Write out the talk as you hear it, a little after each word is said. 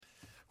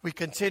We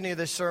continue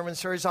this sermon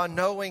series on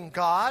knowing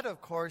God.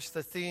 Of course,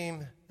 the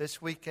theme this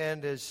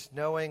weekend is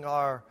knowing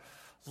our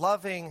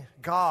loving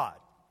God.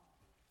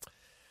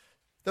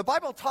 The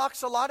Bible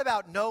talks a lot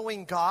about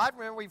knowing God.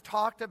 Remember, we've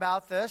talked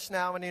about this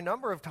now any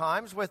number of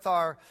times with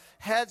our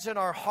heads and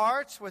our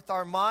hearts, with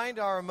our mind,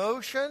 our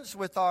emotions,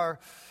 with our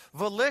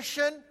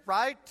volition,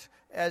 right?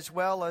 As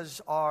well as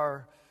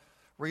our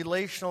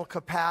relational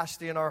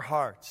capacity in our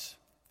hearts.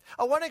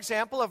 One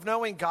example of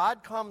knowing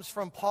God comes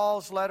from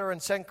Paul's letter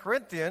in 2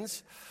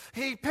 Corinthians.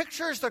 He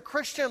pictures the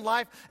Christian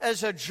life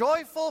as a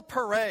joyful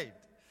parade,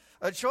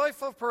 a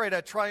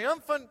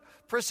triumphant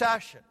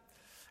procession.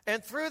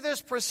 And through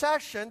this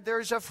procession,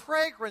 there's a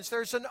fragrance,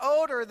 there's an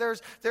odor,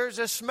 there's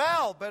a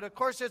smell, but of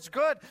course it's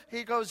good.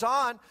 He goes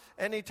on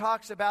and he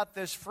talks about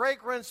this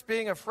fragrance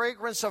being a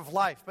fragrance of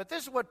life. But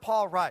this is what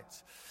Paul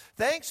writes.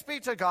 Thanks be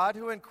to God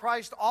who in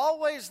Christ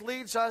always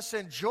leads us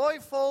in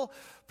joyful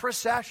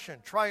procession,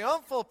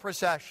 triumphal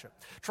procession.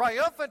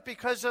 Triumphant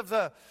because of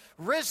the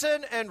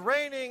risen and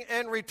reigning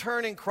and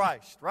returning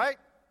Christ, right?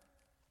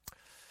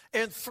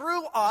 And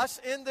through us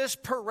in this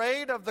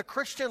parade of the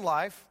Christian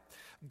life,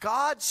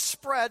 God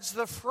spreads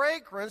the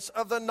fragrance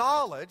of the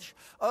knowledge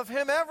of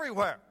Him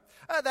everywhere.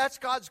 That's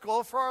God's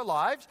goal for our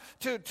lives,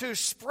 to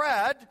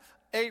spread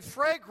a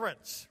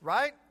fragrance,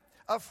 right?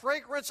 A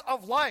fragrance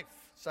of life.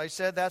 So I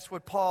said that's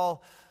what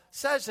Paul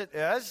says it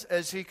is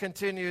as he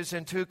continues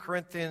in 2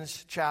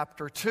 Corinthians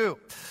chapter 2.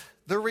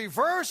 The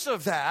reverse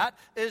of that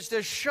is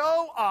to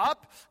show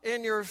up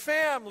in your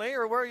family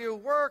or where you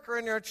work or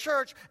in your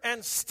church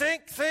and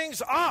stink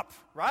things up,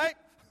 right?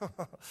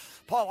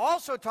 Paul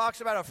also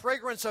talks about a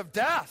fragrance of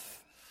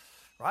death,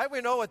 right? We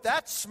know what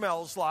that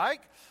smells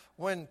like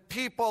when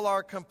people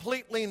are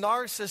completely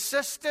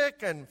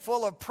narcissistic and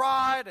full of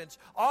pride. It's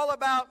all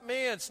about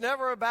me, it's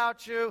never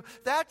about you.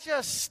 That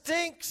just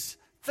stinks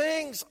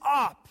things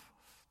up.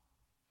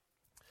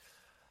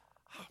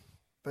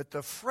 But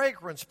the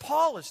fragrance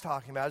Paul is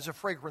talking about is a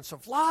fragrance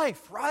of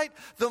life, right?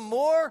 The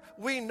more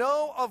we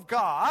know of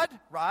God,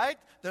 right,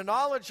 the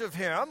knowledge of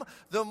Him,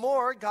 the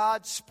more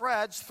God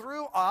spreads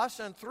through us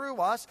and through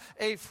us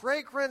a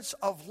fragrance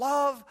of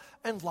love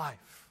and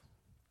life.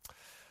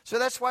 So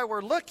that's why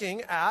we're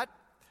looking at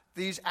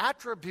these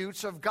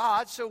attributes of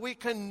God so we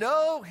can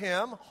know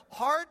Him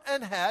heart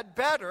and head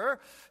better,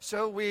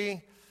 so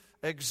we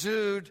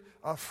exude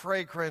a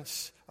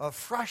fragrance of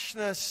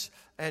freshness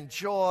and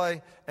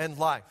joy and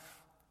life.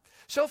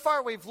 So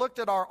far, we've looked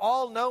at our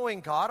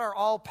all-knowing God, our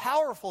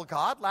all-powerful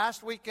God.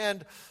 Last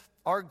weekend,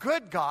 our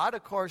good God.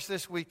 Of course,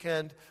 this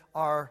weekend,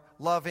 our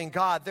loving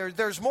God.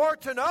 There's more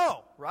to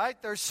know,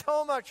 right? There's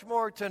so much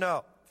more to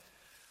know.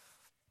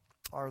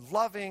 Our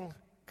loving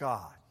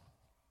God.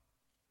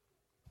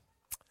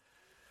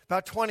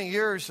 About 20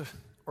 years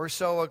or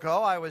so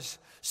ago, I was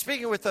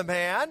speaking with a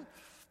man,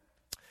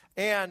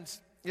 and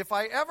if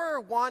I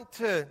ever want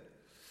to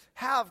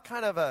have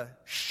kind of a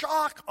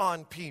shock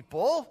on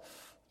people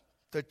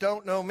that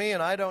don't know me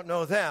and I don't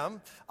know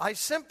them, I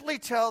simply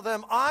tell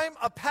them I'm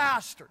a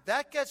pastor.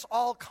 That gets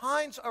all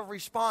kinds of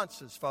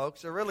responses,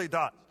 folks. It really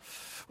does.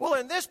 Well,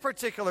 in this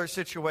particular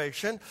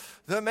situation,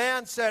 the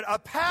man said, a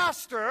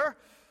pastor?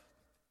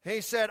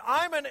 He said,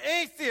 I'm an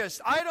atheist.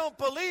 I don't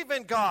believe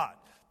in God.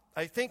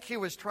 I think he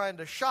was trying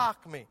to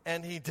shock me,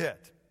 and he did.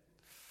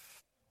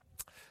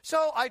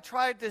 So I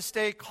tried to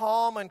stay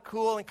calm and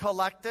cool and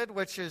collected,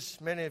 which is,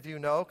 many of you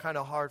know, kind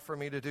of hard for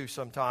me to do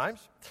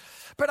sometimes.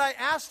 But I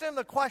asked him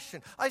the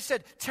question. I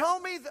said, tell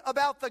me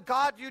about the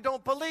God you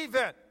don't believe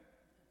in.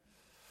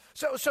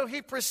 So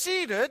he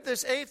proceeded,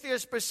 this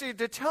atheist proceeded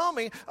to tell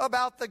me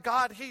about the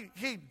God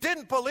he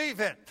didn't believe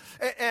in.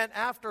 And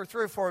after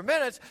 3 or 4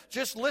 minutes,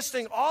 just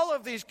listing all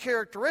of these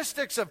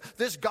characteristics of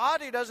this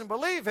God he doesn't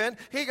believe in,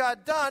 he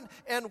got done.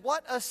 And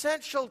what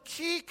essential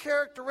key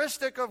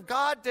characteristic of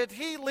God did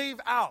he leave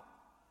out?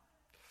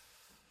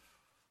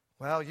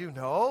 Well, you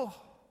know,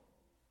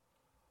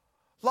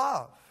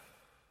 love.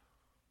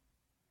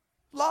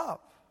 Love.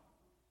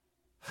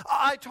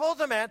 I told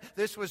the man,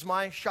 this was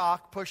my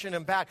shock pushing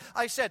him back.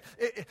 I said,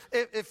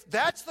 if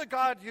that's the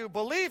God you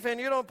believe in,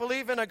 you don't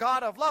believe in a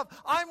God of love,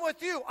 I'm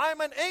with you.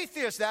 I'm an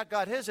atheist. That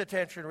got his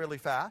attention really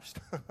fast.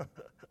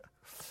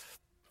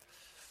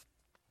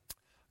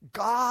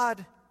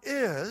 God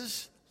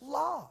is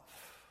love.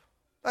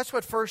 That's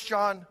what 1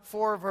 John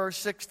 4, verse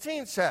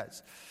 16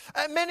 says.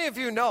 And many of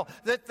you know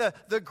that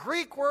the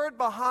Greek word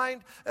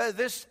behind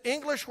this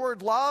English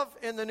word love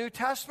in the New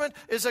Testament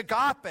is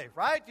agape,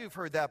 right? You've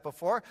heard that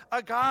before.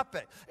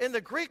 Agape. In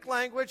the Greek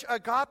language,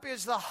 agape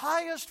is the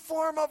highest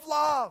form of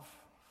love.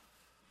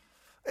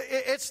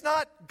 It's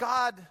not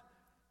God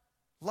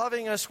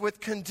loving us with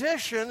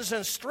conditions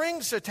and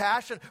strings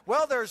attached. And,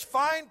 well, there's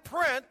fine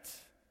print.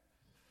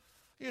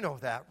 You know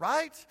that,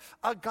 right?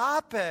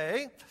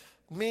 Agape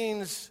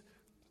means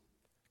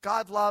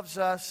God loves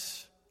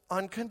us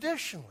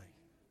unconditionally.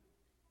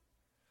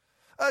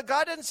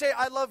 God didn't say,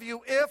 I love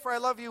you if, or I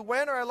love you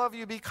when, or I love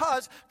you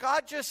because.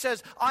 God just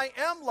says, I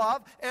am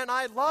love, and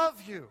I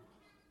love you.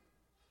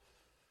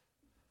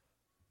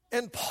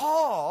 And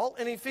Paul,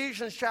 in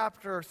Ephesians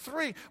chapter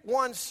 3,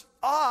 wants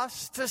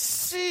us to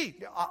see,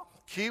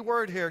 key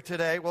word here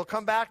today, we'll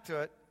come back to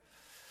it,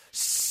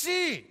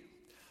 see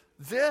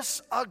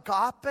this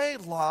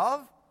agape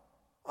love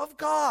of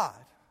God.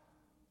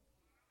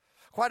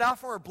 Quite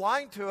often we're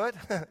blind to it.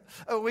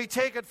 We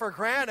take it for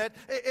granted.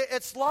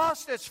 It's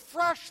lost its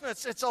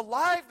freshness, its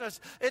aliveness,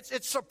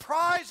 its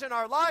surprise in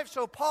our life.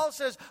 So Paul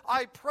says,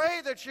 I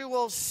pray that you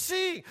will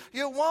see.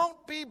 You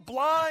won't be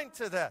blind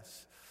to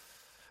this.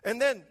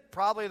 And then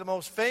probably the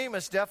most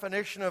famous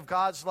definition of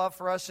God's love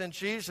for us in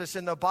Jesus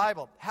in the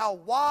Bible. How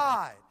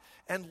wide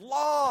and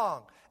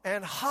long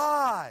and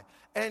high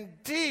and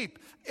deep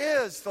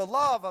is the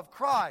love of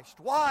Christ.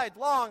 Wide,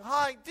 long,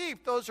 high,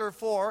 deep. Those are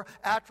 4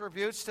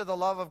 attributes to the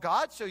love of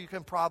God, so you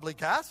can probably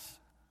guess.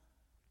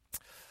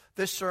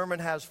 This sermon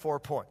has 4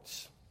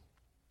 points.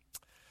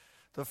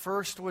 The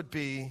first would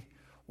be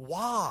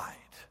wide.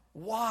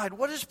 Wide.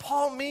 What does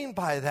Paul mean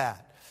by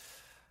that?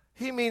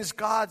 He means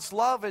God's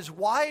love is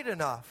wide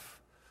enough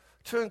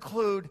to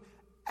include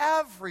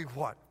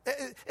everyone.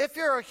 If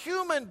you're a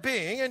human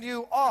being, and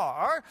you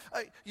are,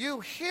 you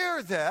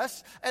hear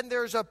this, and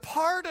there's a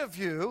part of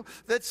you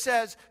that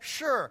says,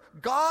 sure,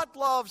 God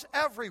loves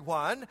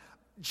everyone,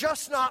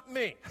 just not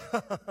me.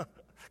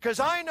 Because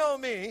I know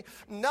me,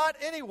 not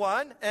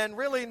anyone, and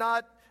really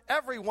not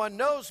everyone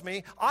knows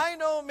me. I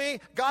know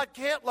me, God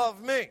can't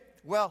love me.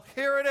 Well,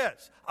 here it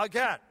is,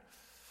 again.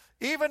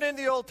 Even in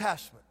the Old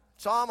Testament,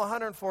 Psalm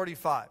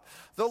 145,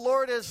 the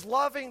Lord is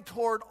loving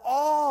toward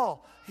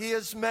all He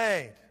has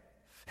made.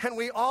 And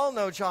we all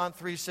know John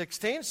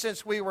 3:16,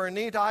 since we were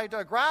knee-deep to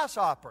a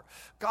grasshopper.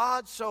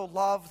 God so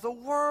loved the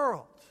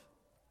world.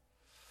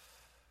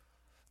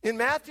 In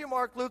Matthew,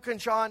 Mark, Luke, and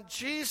John,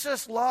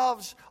 Jesus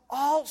loves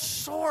all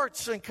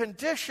sorts and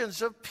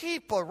conditions of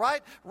people,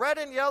 right? Red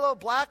and yellow,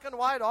 black and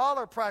white, all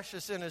are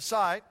precious in His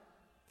sight.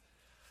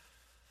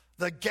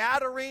 The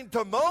Gadarene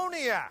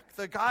demoniac,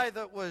 the guy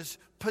that was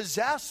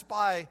possessed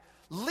by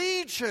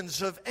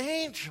legions of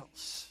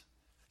angels,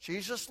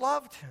 Jesus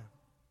loved him.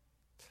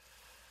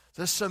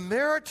 The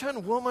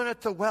Samaritan woman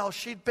at the well,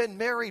 she'd been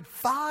married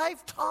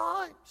 5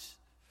 times.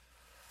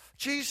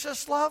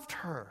 Jesus loved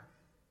her.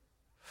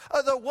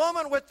 The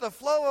woman with the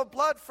flow of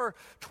blood for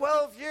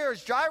 12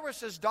 years,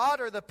 Jairus'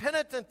 daughter, the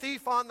penitent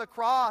thief on the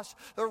cross,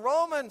 the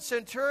Roman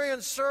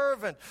centurion's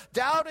servant,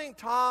 doubting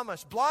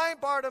Thomas, blind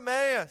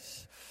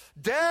Bartimaeus,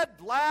 dead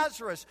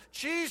Lazarus.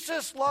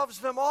 Jesus loves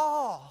them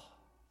all.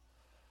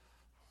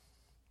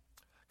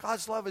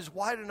 God's love is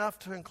wide enough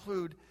to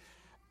include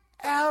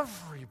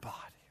everybody.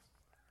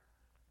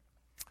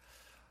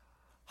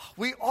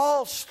 We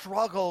all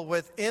struggle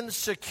with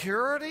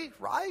insecurity,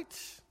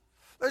 right?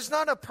 There's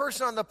not a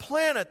person on the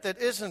planet that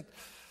isn't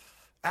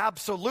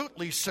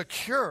absolutely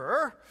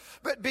secure.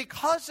 But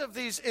because of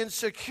these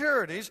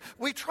insecurities,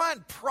 we try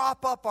and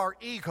prop up our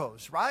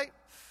egos, right?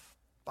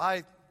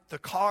 By the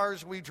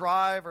cars we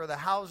drive or the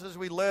houses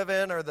we live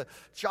in or the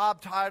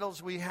job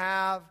titles we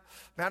have,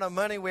 the amount of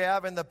money we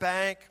have in the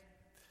bank.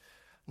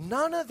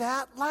 None of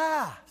that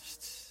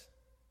lasts.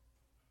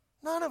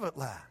 None of it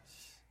lasts.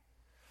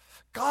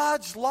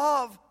 God's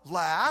love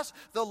lasts,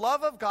 the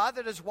love of God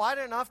that is wide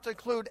enough to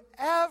include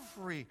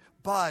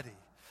everybody.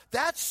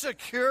 That's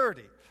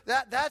security.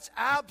 That's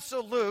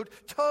absolute,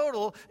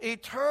 total,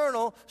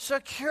 eternal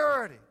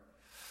security.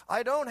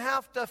 I don't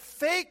have to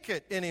fake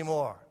it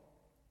anymore.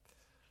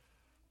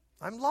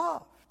 I'm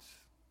loved.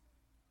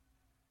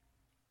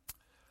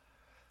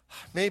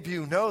 Maybe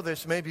you know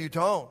this, maybe you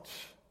don't.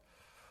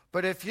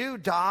 But if you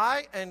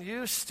die and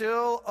you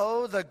still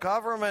owe the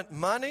government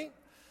money,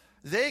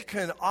 they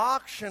can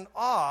auction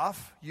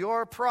off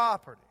your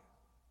property.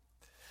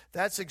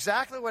 That's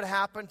exactly what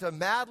happened to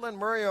Madalyn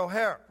Murray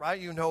O'Hair, right?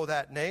 You know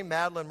that name,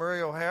 Madalyn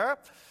Murray O'Hair,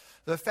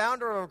 the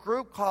founder of a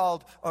group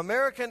called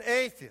American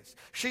Atheists.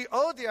 She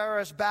owed the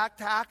IRS back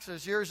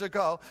taxes years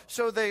ago,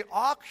 so they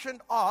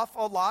auctioned off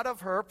a lot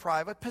of her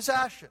private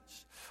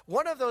possessions.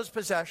 One of those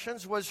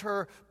possessions was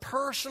her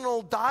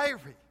personal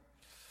diary.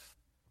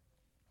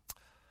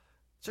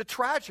 It's a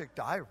tragic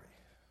diary.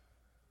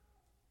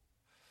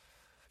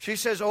 She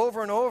says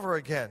over and over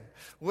again,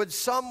 would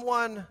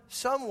someone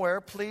somewhere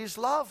please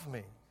love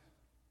me?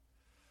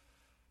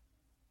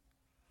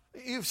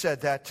 You've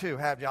said that too,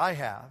 haven't you? I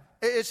have.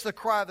 It's the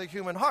cry of the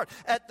human heart.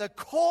 At the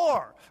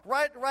core,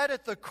 right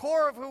at the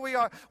core of who we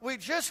are, we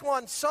just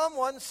want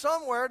someone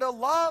somewhere to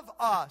love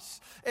us.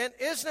 And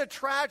isn't it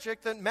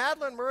tragic that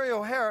Madalyn Murray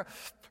O'Hair,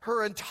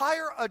 her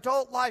entire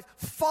adult life,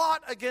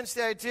 fought against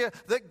the idea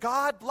that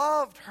God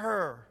loved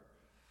her?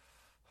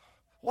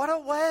 What a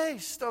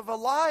waste of a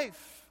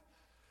life.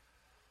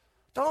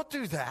 Don't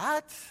do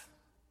that.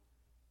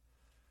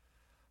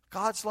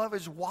 God's love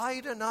is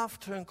wide enough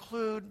to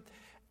include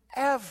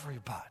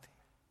everybody.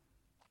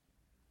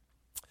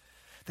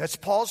 That's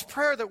Paul's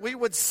prayer, that we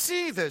would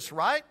see this,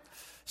 right?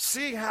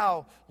 See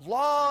how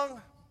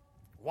long,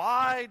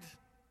 wide,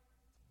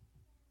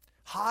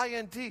 high,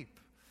 and deep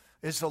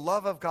is the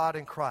love of God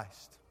in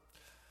Christ.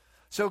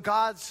 So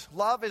God's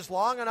love is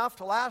long enough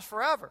to last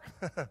forever.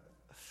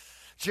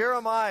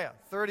 Jeremiah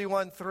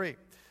 31:3.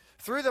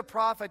 Through the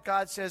prophet,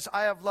 God says,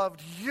 I have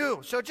loved you.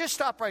 So just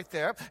stop right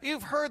there.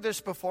 You've heard this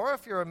before,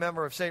 if you're a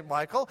member of St.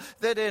 Michael,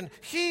 that in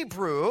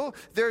Hebrew,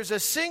 there's a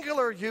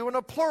singular you and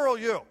a plural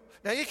you.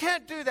 Now, you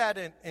can't do that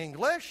in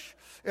English.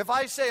 If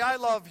I say, I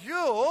love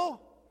you,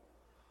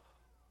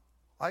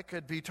 I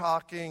could be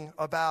talking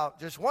about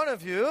just one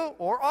of you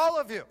or all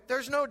of you.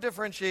 There's no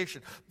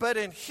differentiation. But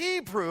in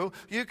Hebrew,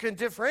 you can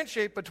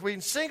differentiate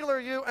between singular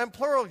you and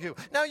plural you.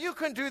 Now, you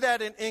can do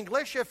that in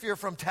English if you're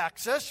from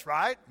Texas,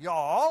 right?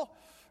 Y'all,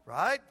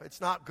 right?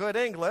 It's not good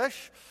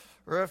English.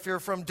 Or if you're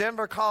from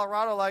Denver,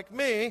 Colorado like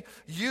me,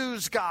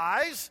 yous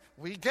guys,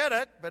 we get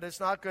it, but it's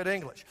not good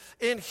English.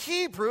 In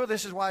Hebrew,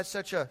 this is why it's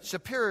such a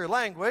superior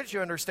language, you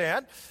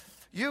understand,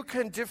 you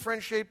can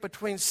differentiate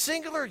between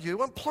singular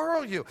you and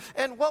plural you.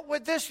 And what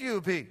would this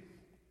you be?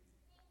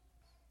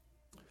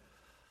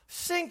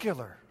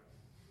 Singular.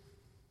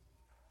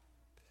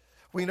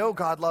 We know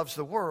God loves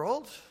the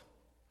world.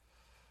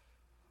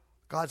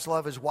 God's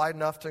love is wide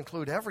enough to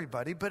include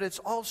everybody, but it's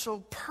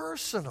also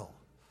personal.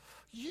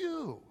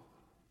 You.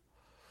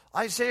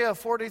 Isaiah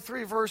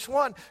 43 verse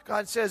 1,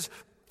 God says,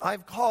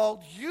 I've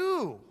called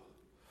you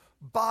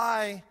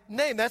by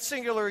name. That's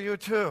singular you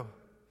too.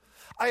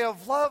 I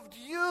have loved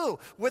you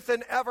with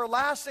an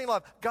everlasting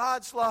love.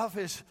 God's love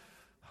is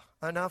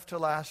enough to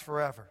last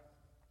forever.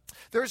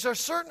 There's a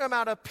certain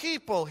amount of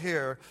people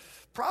here,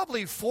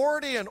 probably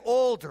 40 and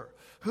older,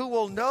 who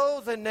will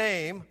know the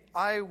name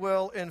I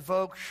will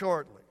invoke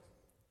shortly.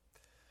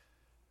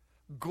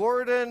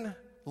 Gordon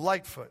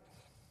Lightfoot.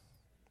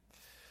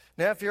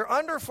 Now, if you're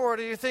under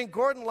 40, you think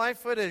Gordon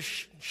Lightfoot is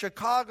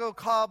Chicago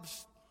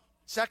Cubs'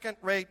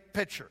 second-rate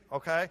pitcher,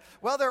 okay?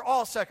 Well, they're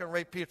all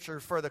second-rate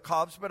pitchers for the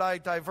Cubs, but I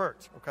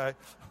divert, okay?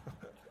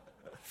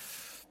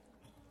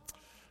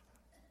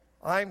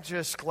 I'm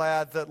just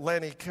glad that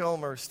Lenny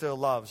Kilmer still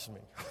loves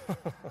me.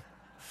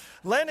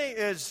 Lenny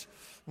is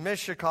Miss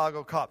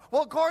Chicago Cub.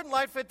 Well, Gordon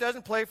Lightfoot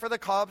doesn't play for the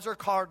Cubs or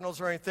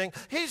Cardinals or anything.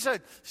 He's a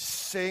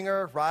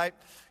singer, right?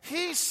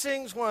 He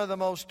sings one of the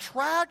most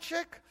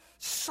tragic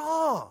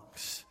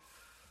songs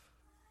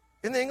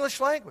in the English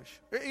language.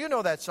 You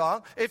know that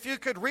song. If you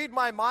could read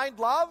my mind,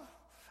 love.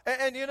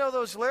 And you know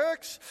those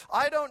lyrics?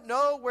 I don't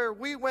know where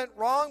we went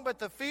wrong, but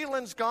the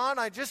feeling's gone.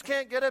 I just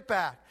can't get it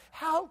back.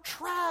 How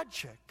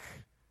tragic.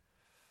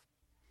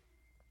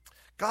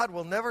 God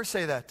will never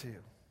say that to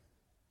you.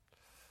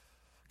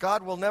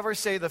 God will never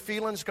say the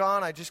feeling's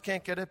gone. I just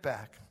can't get it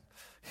back.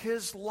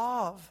 His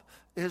love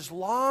is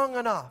long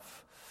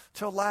enough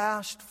to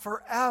last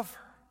forever.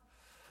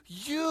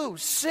 You,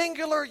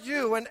 singular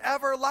you, an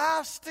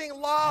everlasting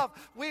love.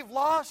 We've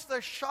lost the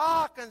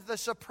shock and the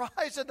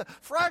surprise and the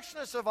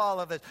freshness of all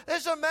of this.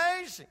 It's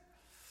amazing.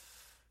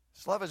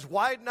 This love is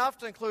wide enough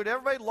to include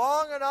everybody,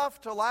 long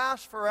enough to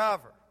last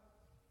forever.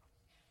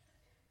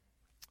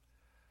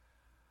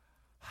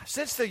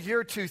 Since the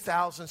year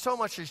 2000, so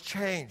much has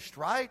changed,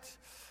 right?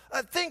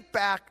 Think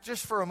back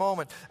just for a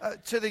moment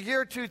to the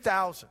year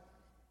 2000.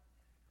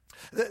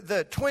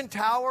 The Twin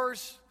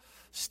Towers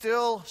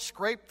still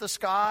scrape the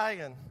sky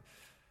in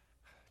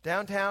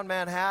downtown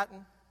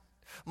Manhattan.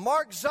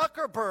 Mark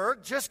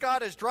Zuckerberg just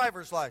got his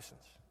driver's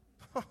license.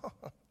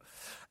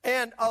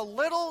 And a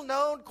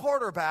little-known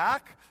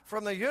quarterback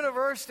from the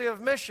University of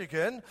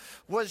Michigan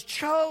was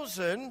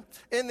chosen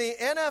in the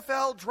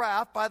NFL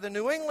draft by the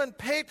New England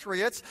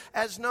Patriots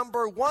as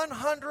number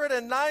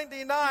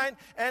 199,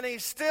 and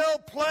he's still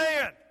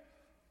playing.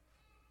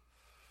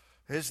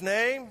 His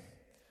name,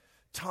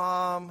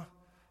 Tom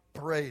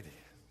Brady.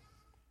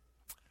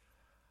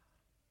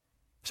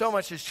 So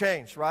much has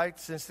changed, right,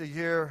 since the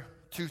year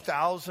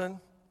 2000.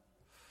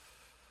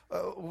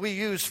 We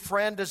use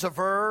friend as a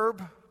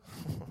verb.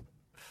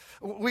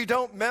 We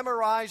don't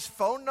memorize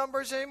phone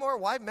numbers anymore.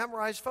 Why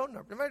memorize phone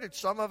numbers? Remember,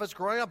 some of us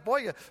growing up,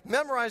 boy, you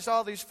memorized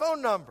all these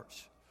phone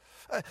numbers.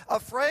 A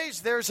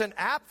phrase, there's an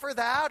app for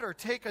that, or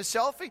take a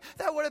selfie,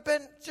 that would have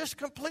been just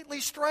completely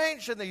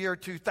strange in the year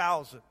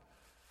 2000.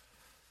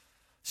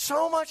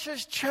 So much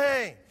has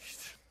changed.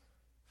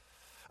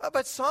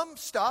 But some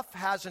stuff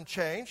hasn't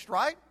changed,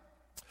 right?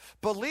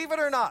 Believe it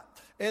or not,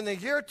 in the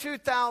year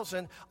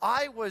 2000,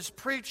 I was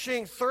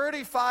preaching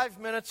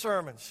 35-minute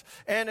sermons.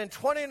 And in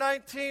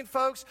 2019,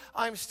 folks,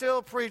 I'm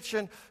still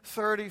preaching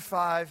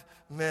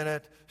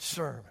 35-minute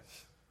sermons.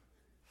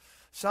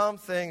 Some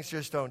things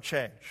just don't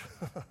change.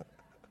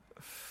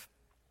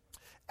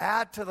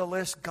 Add to the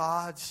list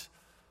God's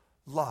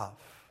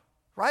love.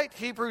 Right?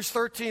 Hebrews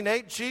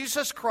 13:8,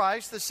 Jesus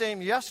Christ, the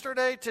same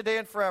yesterday, today,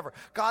 and forever.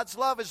 God's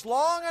love is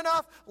long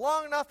enough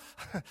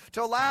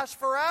to last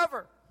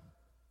forever.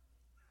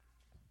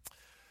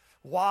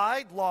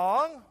 Wide,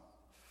 long.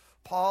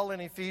 Paul in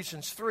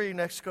Ephesians 3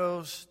 next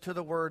goes to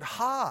the word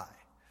high.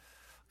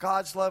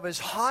 God's love is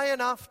high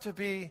enough to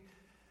be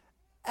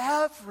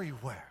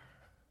everywhere.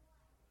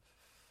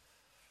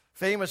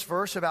 Famous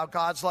verse about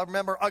God's love.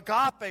 Remember,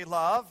 agape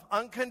love,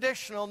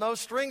 unconditional, no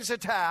strings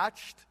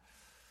attached.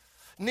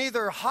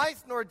 Neither height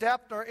nor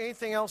depth nor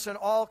anything else in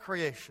all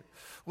creation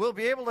will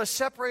be able to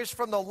separate us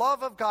from the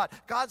love of God.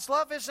 God's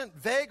love isn't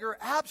vague or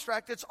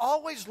abstract. It's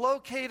always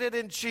located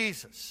in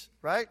Jesus,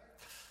 right?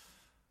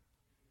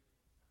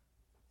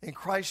 in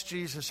Christ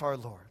Jesus our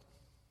Lord.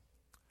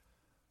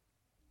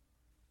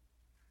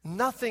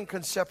 Nothing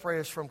can separate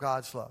us from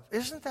God's love.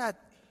 Isn't that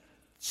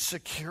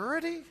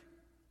security?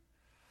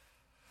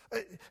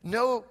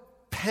 No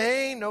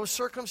pain, no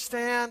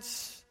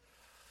circumstance,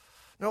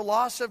 no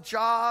loss of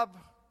job,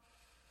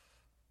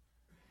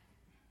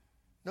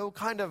 no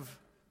kind of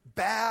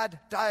bad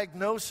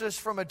diagnosis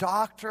from a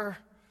doctor,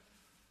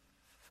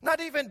 not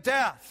even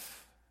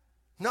death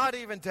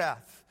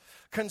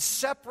can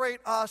separate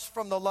us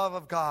from the love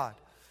of God.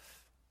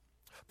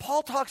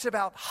 Paul talks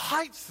about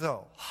height,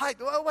 though. Height.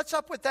 Well, what's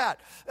up with that?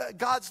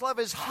 God's love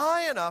is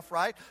high enough,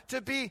 right, to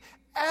be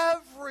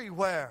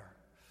everywhere.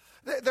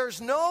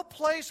 There's no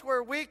place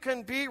where we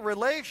can be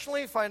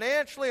relationally,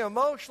 financially,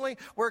 emotionally,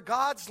 where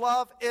God's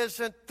love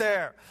isn't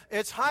there.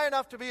 It's high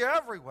enough to be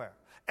everywhere.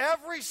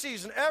 Every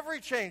season,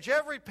 every change,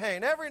 every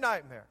pain, every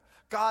nightmare,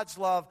 God's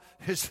love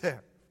is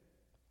there.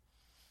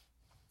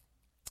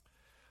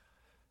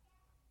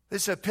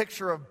 This is a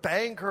picture of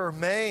Bangor,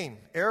 Maine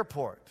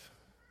Airport.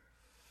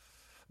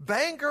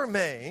 Bangor,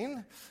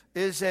 Maine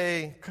is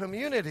a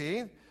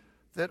community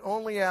that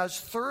only has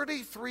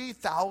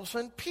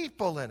 33,000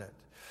 people in it.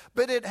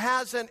 But it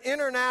has an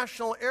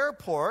international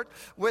airport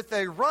with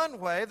a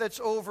runway that's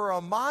over a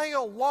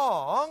mile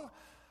long,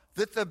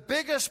 that the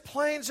biggest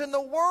planes in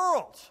the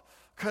world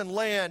can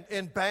land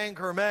in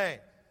Bangor, Maine.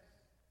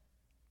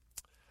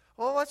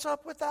 Well, what's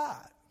up with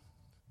that?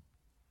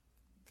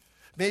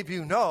 Maybe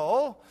you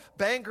know,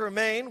 Bangor,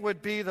 Maine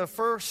would be the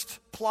first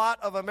plot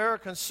of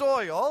American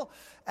soil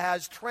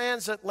as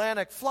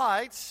transatlantic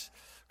flights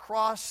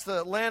cross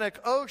the Atlantic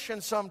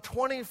Ocean some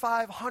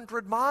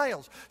 2,500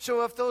 miles.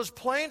 So if those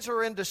planes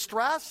are in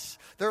distress,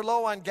 they're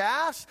low on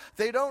gas,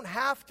 they don't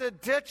have to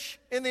ditch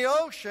in the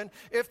ocean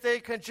if they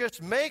can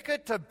just make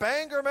it to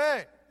Bangor,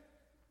 Maine.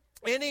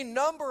 Any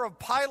number of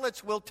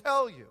pilots will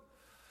tell you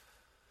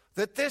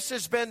that this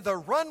has been the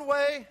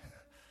runway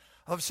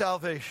of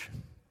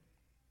salvation.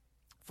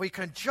 If we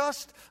can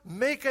just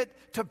make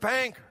it to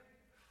Bangor,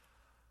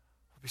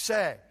 we'll be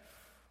saved.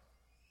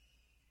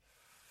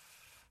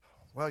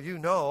 Well, you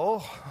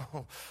know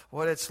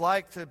what it's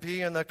like to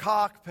be in the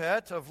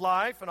cockpit of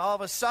life, and all of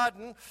a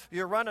sudden,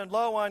 you're running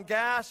low on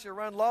gas, you're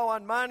running low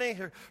on money,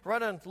 you're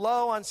running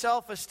low on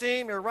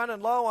self-esteem, you're running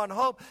low on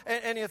hope,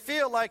 and you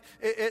feel like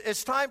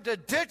it's time to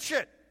ditch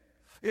it.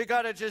 You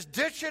got to just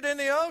ditch it in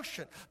the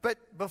ocean. But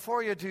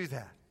before you do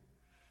that,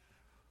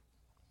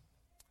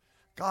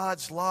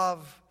 God's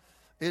love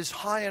is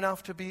high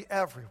enough to be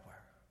everywhere.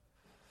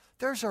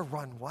 There's a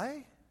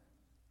runway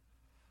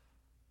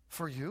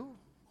for you.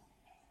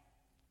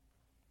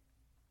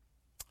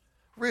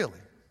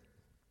 Really?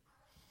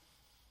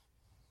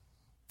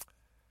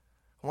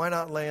 Why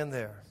not land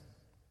there?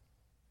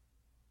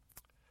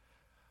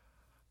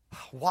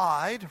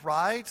 Wide,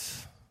 right?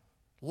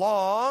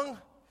 Long,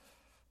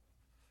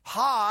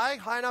 high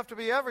enough to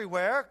be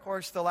everywhere. Of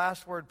course, the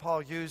last word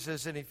Paul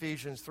uses in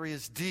Ephesians 3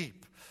 is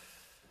deep.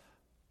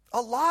 A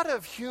lot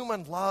of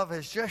human love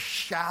is just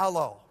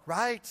shallow,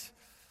 right?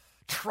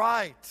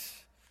 Trite,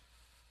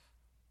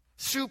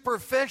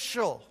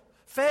 superficial,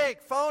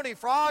 fake, phony,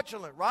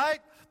 fraudulent, right?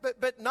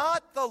 But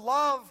not the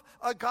love,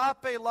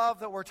 agape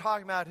love that we're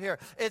talking about here.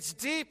 It's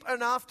deep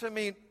enough to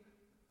meet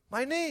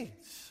my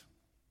needs.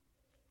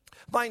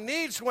 My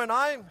needs when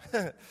I'm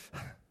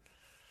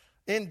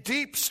in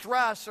deep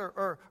stress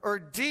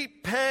or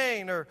deep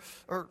pain or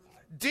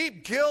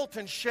deep guilt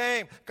and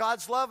shame.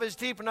 God's love is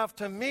deep enough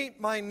to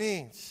meet my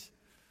needs.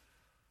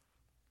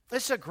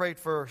 This is a great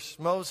verse.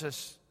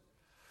 Moses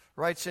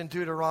writes in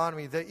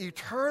Deuteronomy, the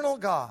eternal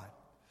God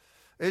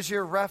is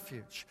your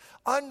refuge.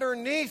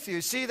 Underneath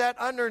you, see that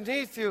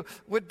underneath you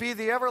would be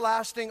the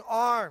everlasting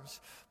arms.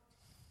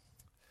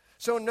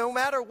 So no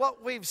matter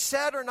what we've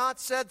said or not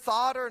said,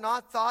 thought or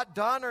not thought,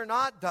 done or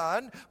not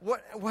done,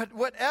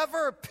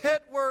 whatever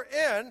pit we're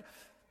in,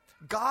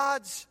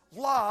 God's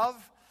love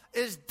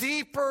is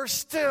deeper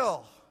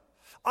still.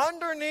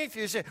 Underneath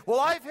you, say, well,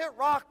 I've hit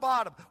rock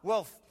bottom.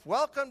 Well,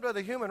 welcome to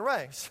the human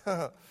race.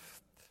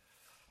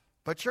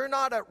 But you're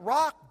not at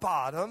rock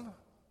bottom.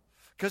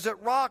 Because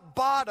at rock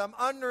bottom,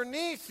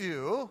 underneath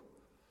you,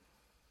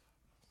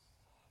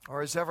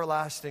 are his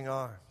everlasting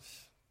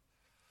arms.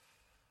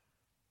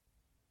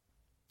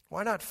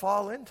 Why not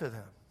fall into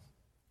them?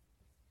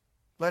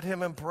 Let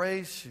him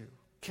embrace you,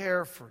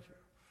 care for you.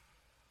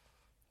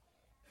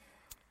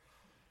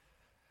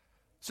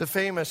 It's a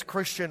famous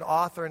Christian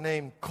author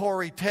named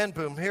Corrie ten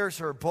Boom. Here's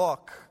her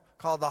book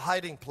called The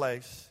Hiding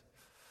Place.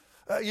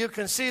 You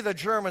can see the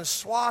German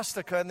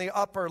swastika in the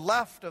upper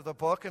left of the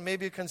book, and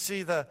maybe you can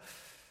see the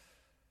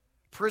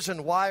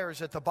prison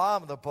wires at the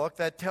bottom of the book.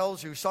 That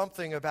tells you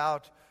something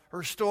about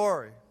her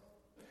story.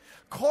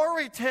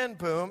 Corrie ten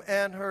Boom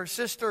and her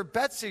sister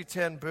Betsy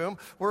ten Boom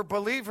were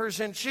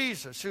believers in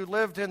Jesus who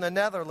lived in the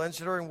Netherlands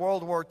during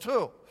World War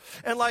II.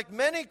 And like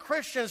many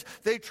Christians,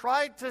 they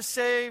tried to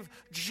save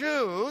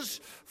Jews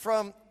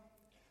from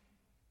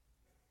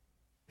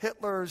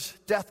Hitler's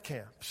death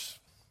camps.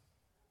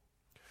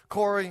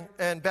 Corrie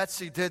and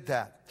Betsy did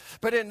that.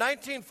 But in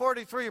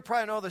 1943, you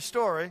probably know the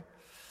story,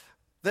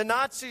 the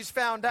Nazis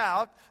found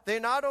out, they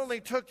not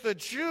only took the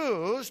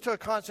Jews to a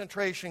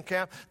concentration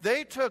camp,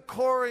 they took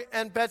Corrie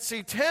and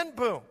Betsy ten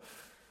Boom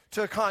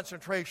to a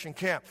concentration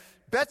camp.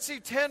 Betsy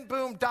ten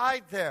Boom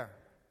died there.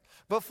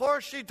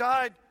 Before she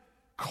died,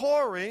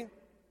 Corrie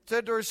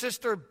said to her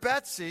sister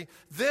Betsy,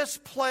 "This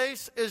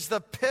place is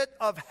the pit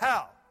of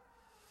hell."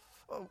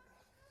 Oh,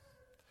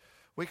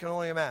 we can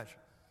only imagine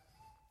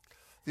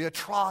the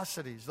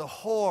atrocities, the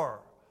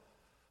horror,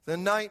 the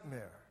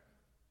nightmare.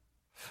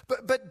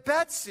 But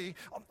Betsy,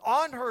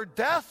 on her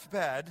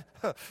deathbed,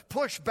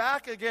 pushed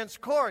back against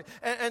Corrie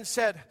and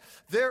said,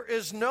 "There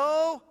is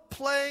no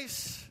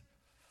place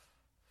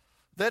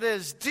that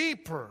is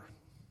deeper,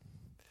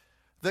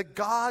 that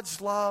God's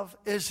love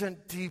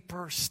isn't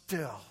deeper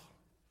still.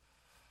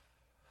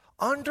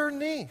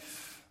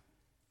 Underneath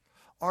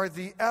are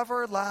the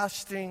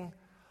everlasting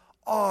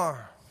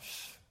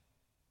arms."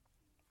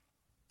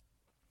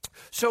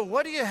 So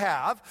what do you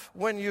have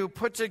when you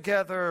put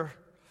together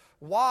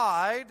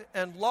wide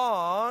and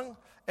long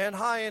and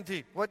high and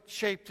deep? What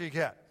shape do you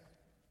get?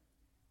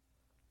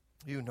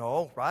 You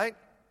know, right?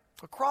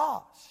 A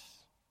cross.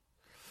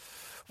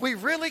 We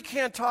really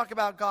can't talk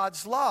about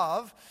God's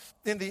love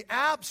in the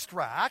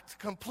abstract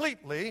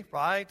completely,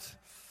 right?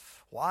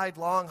 Wide,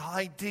 long,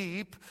 high,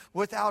 deep,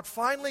 without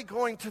finally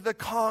going to the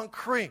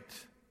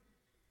concrete.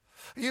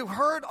 You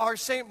heard our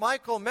St.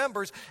 Michael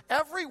members,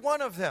 every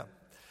one of them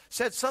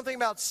said something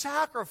about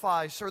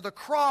sacrifice or the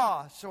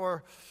cross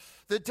or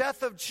the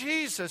death of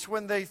Jesus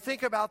when they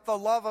think about the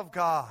love of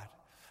God.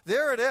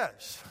 There it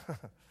is.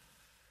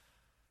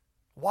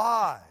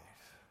 Wide,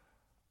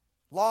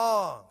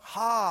 long,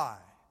 high,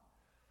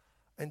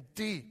 and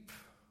deep.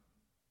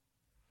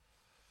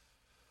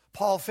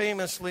 Paul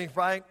famously,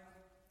 right,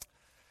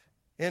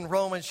 in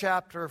Romans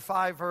chapter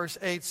 5, verse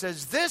 8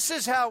 says, "This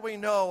is how we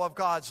know of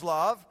God's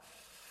love,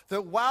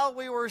 that while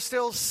we were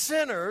still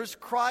sinners,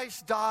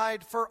 Christ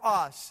died for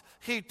us.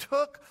 He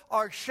took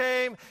our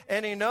shame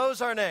and He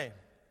knows our name."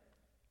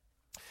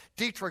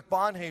 Dietrich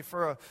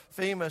Bonhoeffer, a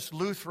famous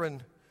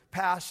Lutheran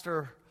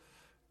pastor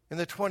in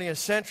the 20th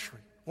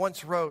century,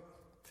 once wrote,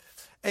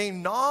 "A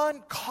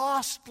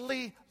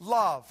non-costly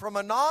love from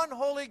a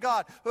non-holy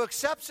God who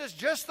accepts us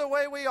just the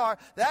way we are,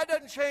 that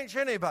doesn't change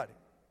anybody."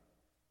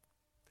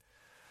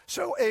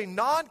 So a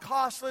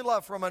non-costly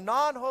love from a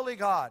non-holy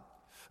God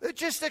that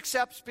just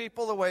accepts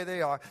people the way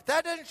they are,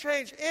 that doesn't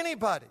change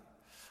anybody.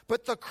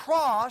 But the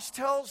cross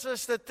tells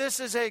us that this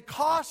is a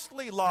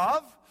costly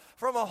love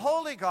from a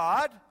holy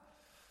God,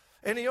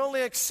 and He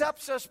only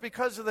accepts us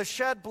because of the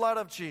shed blood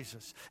of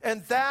Jesus.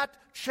 And that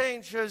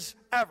changes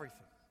everything.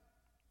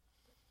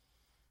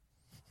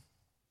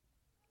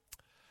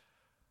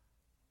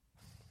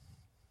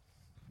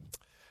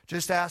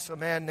 Just ask a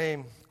man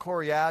named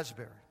Corey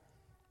Asbury.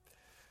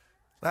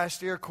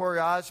 Last year, Corey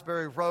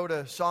Asbury wrote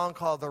a song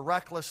called "The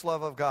Reckless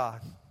Love of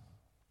God."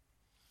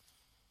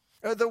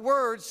 The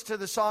words to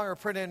the song are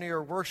printed in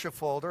your worship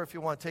folder if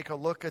you want to take a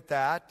look at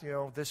that,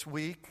 this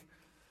week.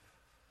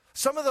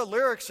 Some of the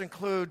lyrics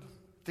include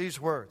these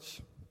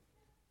words: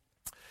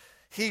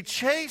 "He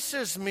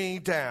chases me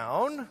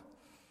down,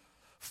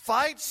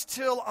 fights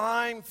till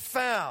I'm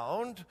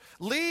found,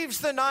 leaves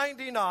the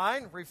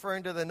 99,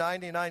 referring to the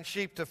 99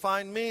 sheep, to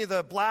find me,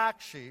 the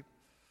black sheep.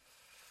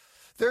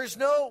 There's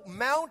no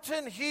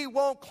mountain He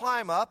won't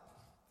climb up.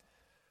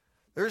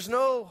 There's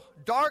no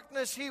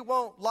darkness He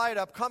won't light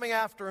up coming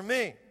after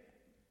me.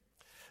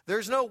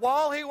 There's no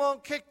wall He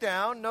won't kick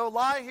down, no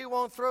lie He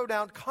won't throw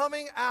down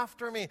coming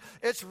after me."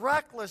 It's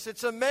reckless,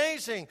 it's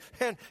amazing,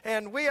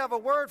 and we have a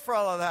word for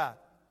all of that: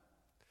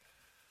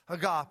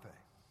 agape.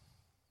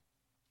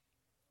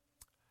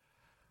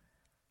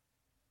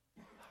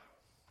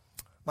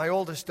 My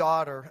oldest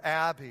daughter,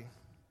 Abby,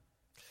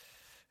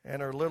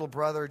 and her little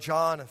brother,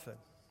 Jonathan,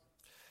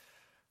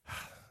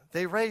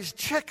 they raised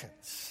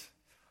chickens.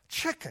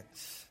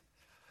 Chickens.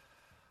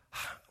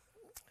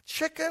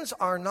 Chickens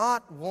are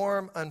not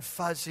warm and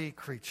fuzzy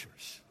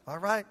creatures, all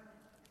right?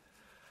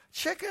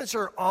 Chickens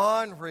are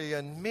ornery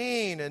and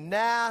mean and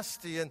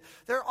nasty, and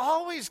they're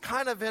always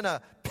kind of in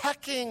a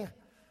pecking,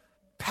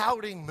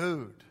 pouting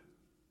mood.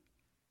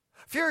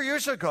 A few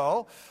years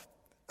ago,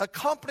 a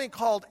company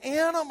called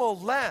Animal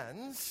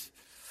Lens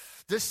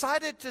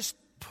decided to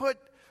put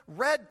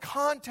red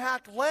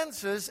contact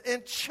lenses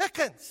in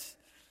chickens.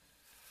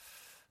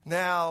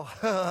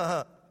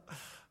 Now,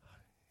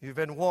 you've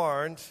been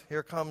warned,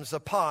 here comes a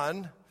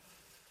pun,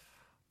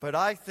 but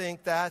I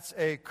think that's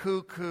a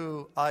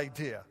cuckoo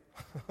idea.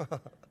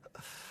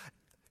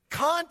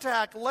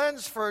 Contact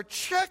lens for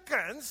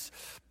chickens,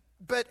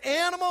 but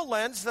Animal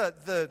Lens,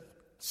 the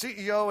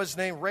CEO is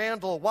named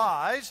Randall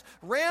Wise.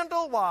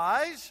 Randall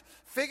Wise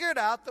figured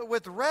out that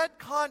with red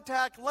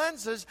contact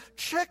lenses,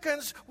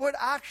 chickens would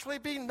actually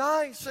be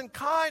nice and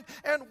kind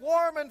and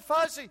warm and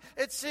fuzzy.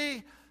 It's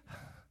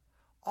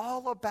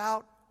all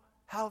about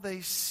how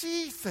they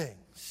see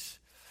things.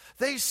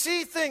 They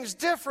see things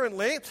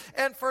differently,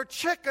 and for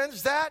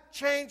chickens, that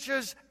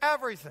changes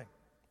everything.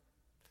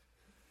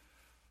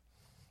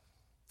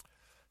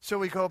 So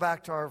we go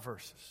back to our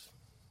verses.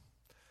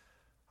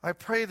 I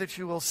pray that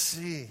you will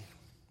see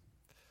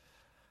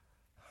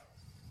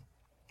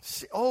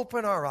See,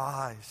 open our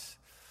eyes.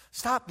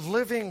 Stop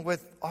living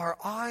with our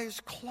eyes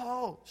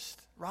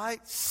closed,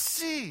 right?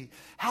 See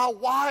how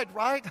wide,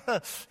 right?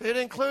 It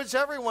includes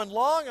everyone.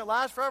 Long, it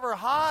lasts forever.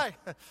 High,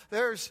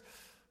 there's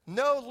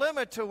no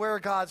limit to where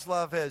God's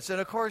love is. And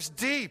of course,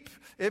 deep,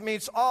 it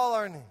meets all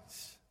our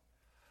needs.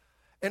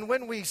 And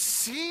when we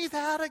see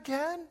that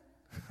again,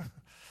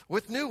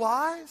 with new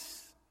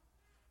eyes,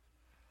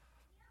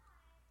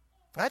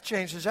 that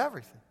changes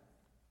everything.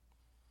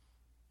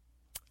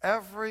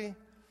 Every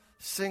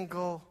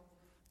single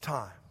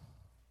time.